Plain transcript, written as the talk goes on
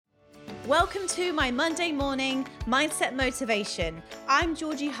Welcome to my Monday morning mindset motivation. I'm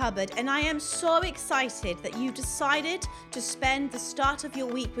Georgie Hubbard and I am so excited that you decided to spend the start of your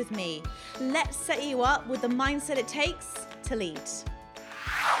week with me. Let's set you up with the mindset it takes to lead.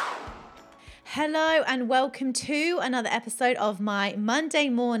 Hello and welcome to another episode of my Monday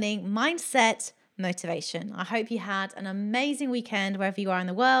morning mindset motivation. I hope you had an amazing weekend wherever you are in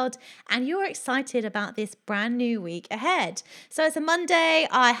the world and you're excited about this brand new week ahead. So it's a Monday,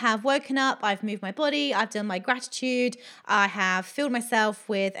 I have woken up, I've moved my body, I've done my gratitude, I have filled myself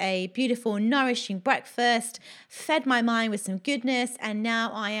with a beautiful nourishing breakfast, fed my mind with some goodness, and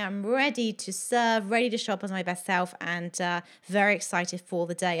now I am ready to serve, ready to show up as my best self, and very excited for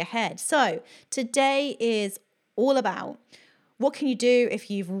the day ahead. So today is all about what can you do if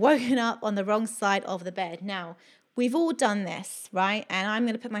you've woken up on the wrong side of the bed? Now, we've all done this, right? And I'm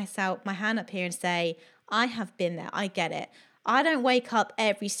going to put my hand up here and say, I have been there. I get it. I don't wake up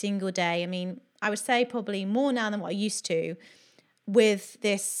every single day. I mean, I would say probably more now than what I used to, with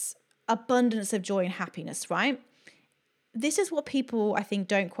this abundance of joy and happiness, right? This is what people, I think,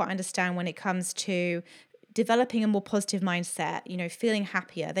 don't quite understand when it comes to developing a more positive mindset, feeling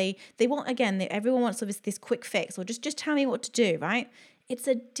happier. They want, again, everyone wants this quick fix or just tell me what to do, right? It's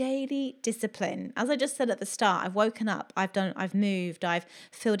a daily discipline. As I just said at the start, I've woken up, I've moved, I've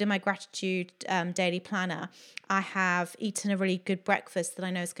filled in my gratitude daily planner. I have eaten a really good breakfast that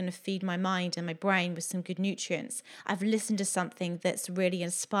I know is going to feed my mind and my brain with some good nutrients. I've listened to something that's really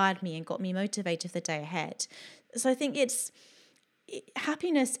inspired me and got me motivated for the day ahead. So I think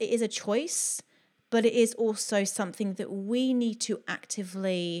happiness, it is a choice, but it is also something that we need to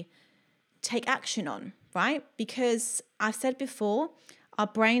actively take action on, right? Because I've said before, our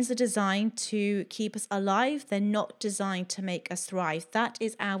brains are designed to keep us alive. They're not designed to make us thrive. That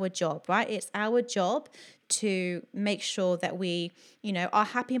is our job, right? It's our job to make sure that we, are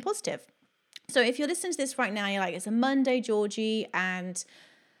happy and positive. So if you're listening to this right now, you're like, it's a Monday, Georgie, and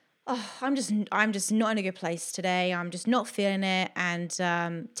I'm just not in a good place today. I'm just not feeling it. And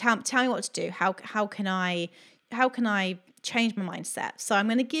tell me what to do. How can I change my mindset? So I'm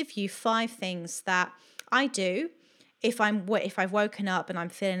going to give you 5 things that I do if I've woken up and I'm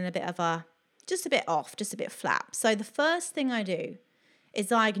feeling just a bit off, just a bit flat. So the first thing I do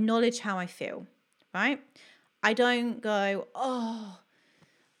is I acknowledge how I feel. Right? I don't go,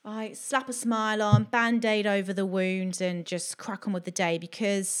 I slap a smile on, band-aid over the wound and just crack on with the day,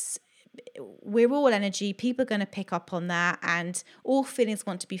 because we're all energy. People are going to pick up on that, and all feelings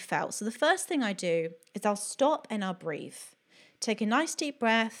want to be felt. So the first thing I do is I'll stop and I'll breathe. Take a nice deep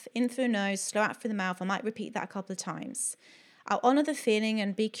breath in through the nose, slow out through the mouth. I might repeat that a couple of times. I'll honor the feeling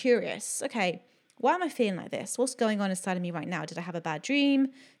and be curious. Okay, why am I feeling like this? What's going on inside of me right now? Did I have a bad dream?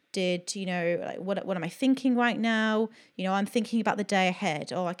 What am I thinking right now? I'm thinking about the day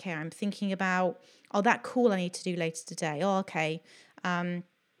ahead. Oh, okay, I'm thinking about, that call I need to do later today. Oh, okay. Right,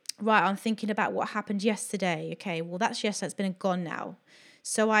 I'm thinking about what happened yesterday. Okay, well, that's yesterday. It's been and gone now.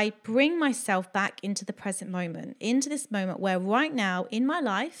 So I bring myself back into the present moment, into this moment where right now in my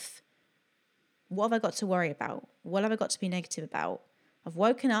life, what have I got to worry about? What have I got to be negative about? I've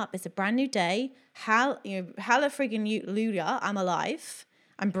woken up. It's a brand new day. Hallelujah, I'm alive.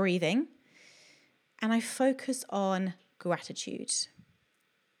 I'm breathing, and I focus on gratitude.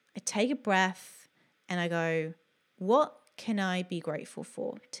 I take a breath and I go, what can I be grateful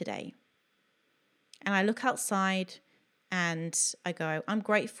for today? And I look outside and I go, I'm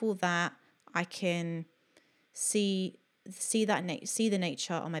grateful that I can see the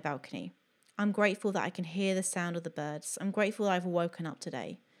nature on my balcony. I'm grateful that I can hear the sound of the birds. I'm grateful that I've woken up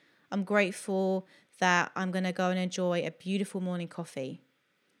today. I'm grateful that I'm going to go and enjoy a beautiful morning coffee.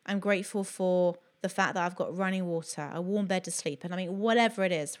 I'm grateful for the fact that I've got running water, a warm bed to sleep in. I mean, whatever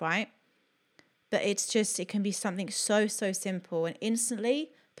it is, right? But it can be something so, so simple, and instantly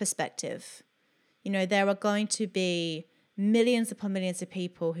perspective. There are going to be millions upon millions of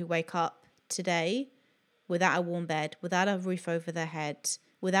people who wake up today without a warm bed, without a roof over their head,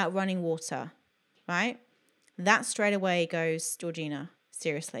 without running water, right? That straight away goes, Georgina,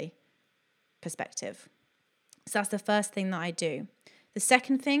 seriously, perspective. So that's the first thing that I do. The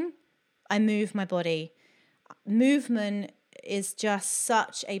second thing, I move my body. Movement is just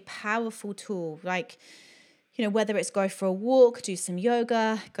such a powerful tool. Like, whether it's go for a walk, do some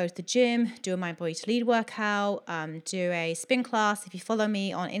yoga, go to the gym, do a mind body to lead workout, do a spin class. If you follow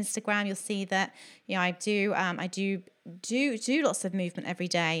me on Instagram, you'll see that I do lots of movement every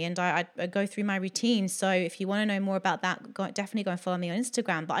day, and I go through my routine. So if you want to know more about that, definitely go and follow me on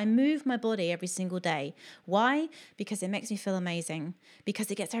Instagram. But I move my body every single day. Why? Because it makes me feel amazing,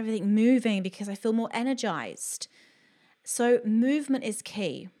 because it gets everything moving, because I feel more energized. So movement is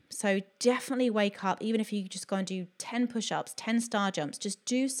key. So definitely wake up, even if you just go and do 10 push-ups, 10 star jumps, just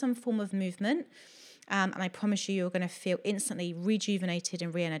do some form of movement. And I promise you're going to feel instantly rejuvenated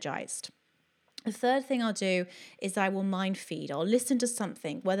and re-energized. The third thing I'll do is I will mind feed. I'll listen to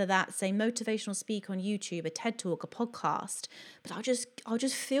something, whether that's a motivational speaker on YouTube, a TED Talk, a podcast, but I'll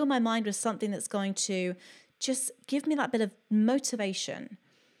just fill my mind with something that's going to just give me that bit of motivation.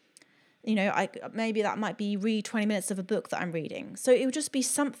 Maybe that might be read 20 minutes of a book that I'm reading. So it would just be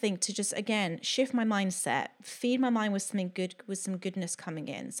something to just, again, shift my mindset, feed my mind with something good, with some goodness coming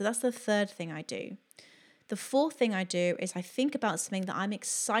in. So that's the third thing I do. The fourth thing I do is I think about something that I'm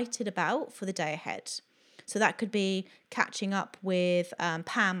excited about for the day ahead. So that could be catching up with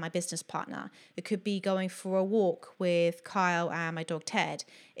Pam, my business partner. It could be going for a walk with Kyle and my dog Ted.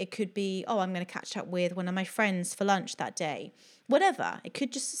 It could be, I'm going to catch up with one of my friends for lunch that day. Whatever. It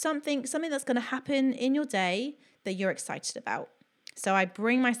could just something that's going to happen in your day that you're excited about. So I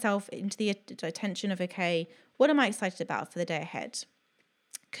bring myself into the attention of, okay, what am I excited about for the day ahead?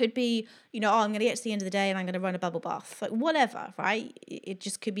 Could be, I'm going to get to the end of the day and I'm going to run a bubble bath. Like whatever, right? It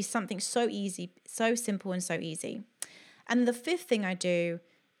just could be something so easy, so simple and so easy. And the fifth thing I do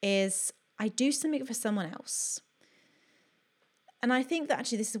is I do something for someone else. And I think that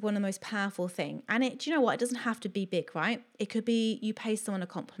actually this is one of the most powerful things. And do you know what? It doesn't have to be big, right? It could be you pay someone a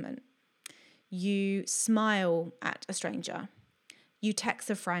compliment. You smile at a stranger. You text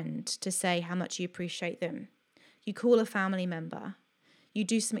a friend to say how much you appreciate them. You call a family member. You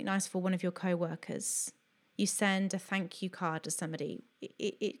do something nice for one of your co-workers. You send a thank you card to somebody.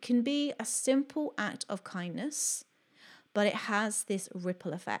 It can be a simple act of kindness, but it has this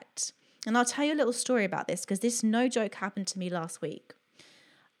ripple effect. And I'll tell you a little story about this because this, no joke, happened to me last week.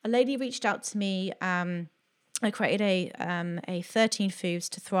 A lady reached out to me. I created a 13 Foods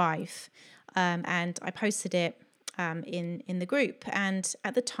to Thrive, and I posted it in the group. And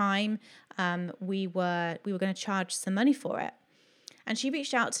at the time, we were going to charge some money for it. And she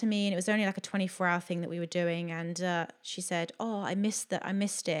reached out to me, and it was only like a 24-hour thing that we were doing. And she said, I missed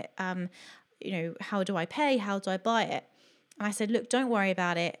it. How do I pay? How do I buy it? And I said, look, don't worry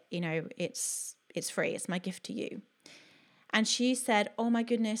about it. It's free. It's my gift to you. And she said, oh my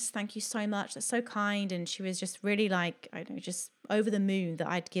goodness, thank you so much. That's so kind. And she was just really just over the moon that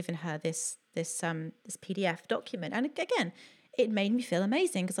I'd given her this PDF document. And again, it made me feel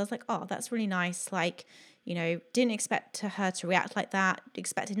amazing because I was like, oh, that's really nice. Didn't expect her to react like that,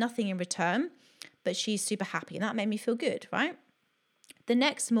 expected nothing in return, but she's super happy. And that made me feel good, right? The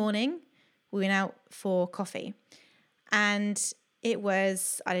next morning, we went out for coffee. And it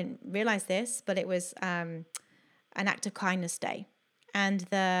was, I didn't realize this, but it was an act of kindness day. And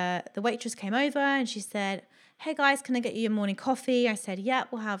the waitress came over and she said, hey guys, can I get you your morning coffee? I said, yeah,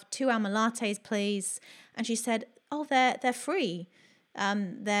 we'll have 2 almond lattes, please. And she said, oh, they're free.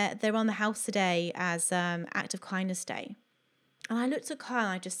 They're on the house today as act of kindness day. And I looked at Kyle and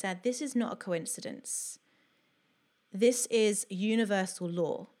I just said, this is not a coincidence. This is universal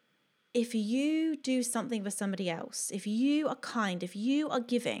law. If you do something for somebody else, if you are kind, if you are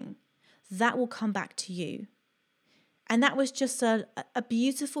giving, that will come back to you. And that was just a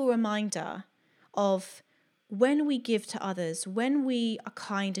beautiful reminder of when we give to others, when we are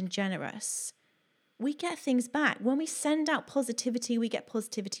kind and generous, we get things back. When we send out positivity, we get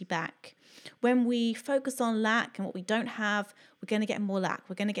positivity back. When we focus on lack and what we don't have, we're going to get more lack.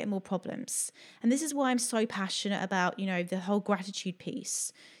 We're going to get more problems. And this is why I'm so passionate about, the whole gratitude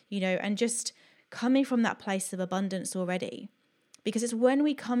piece, and just coming from that place of abundance already. Because it's when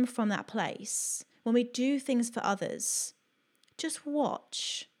we come from that place, when we do things for others, just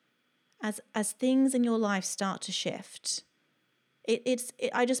watch as things in your life start to shift.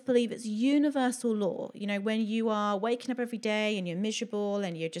 I just believe it's universal law. When you are waking up every day and you're miserable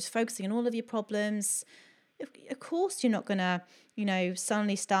and you're just focusing on all of your problems, of course you're not going to,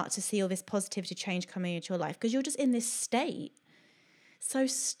 suddenly start to see all this positivity change coming into your life because you're just in this state. So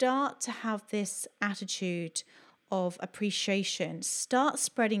start to have this attitude of appreciation. Start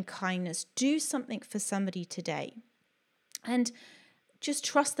spreading kindness. Do something for somebody today. And just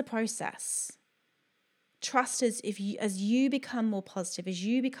trust the process. Trust as you become more positive, as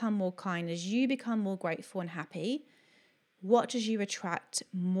you become more kind, as you become more grateful and happy, watch as you attract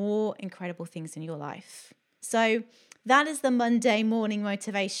more incredible things in your life. So that is the Monday morning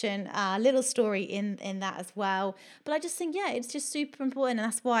motivation, little story in that as well. But I just think, it's just super important.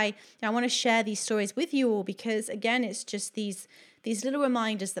 And that's why I want to share these stories with you all, because again, it's just these little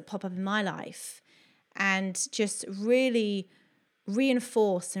reminders that pop up in my life and just really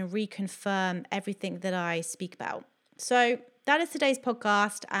reinforce and reconfirm everything that I speak about. So that is today's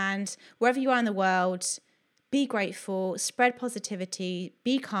podcast. And wherever you are in the world, be grateful, spread positivity,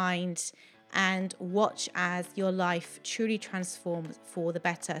 be kind, and watch as your life truly transforms for the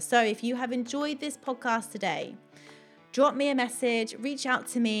better. So if you have enjoyed this podcast today, drop me a message, reach out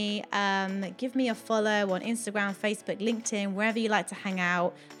to me, give me a follow on Instagram, Facebook, LinkedIn, wherever you like to hang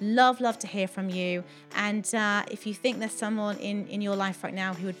out. Love to hear from you. And if you think there's someone in your life right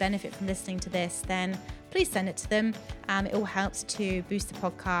now who would benefit from listening to this, then please send it to them. It all helps to boost the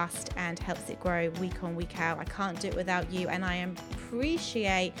podcast and helps it grow week on, week out. I can't do it without you, and I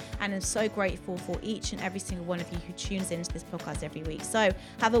appreciate and am so grateful for each and every single one of you who tunes into this podcast every week. So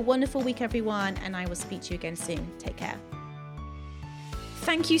have a wonderful week, everyone, and I will speak to you again soon. Take care.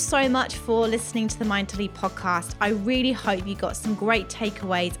 Thank you so much for listening to the Mind to Lead podcast. I really hope you got some great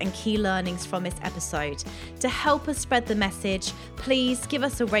takeaways and key learnings from this episode. To help us spread the message, please give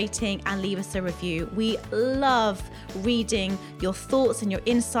us a rating and leave us a review. We love reading your thoughts and your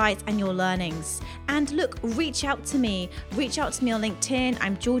insights and your learnings. And look, reach out to me. Reach out to me on LinkedIn.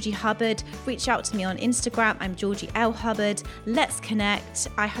 I'm Georgie Hubbard. Reach out to me on Instagram. I'm Georgie L. Hubbard. Let's connect.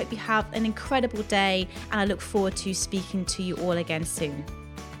 I hope you have an incredible day, and I look forward to speaking to you all again soon.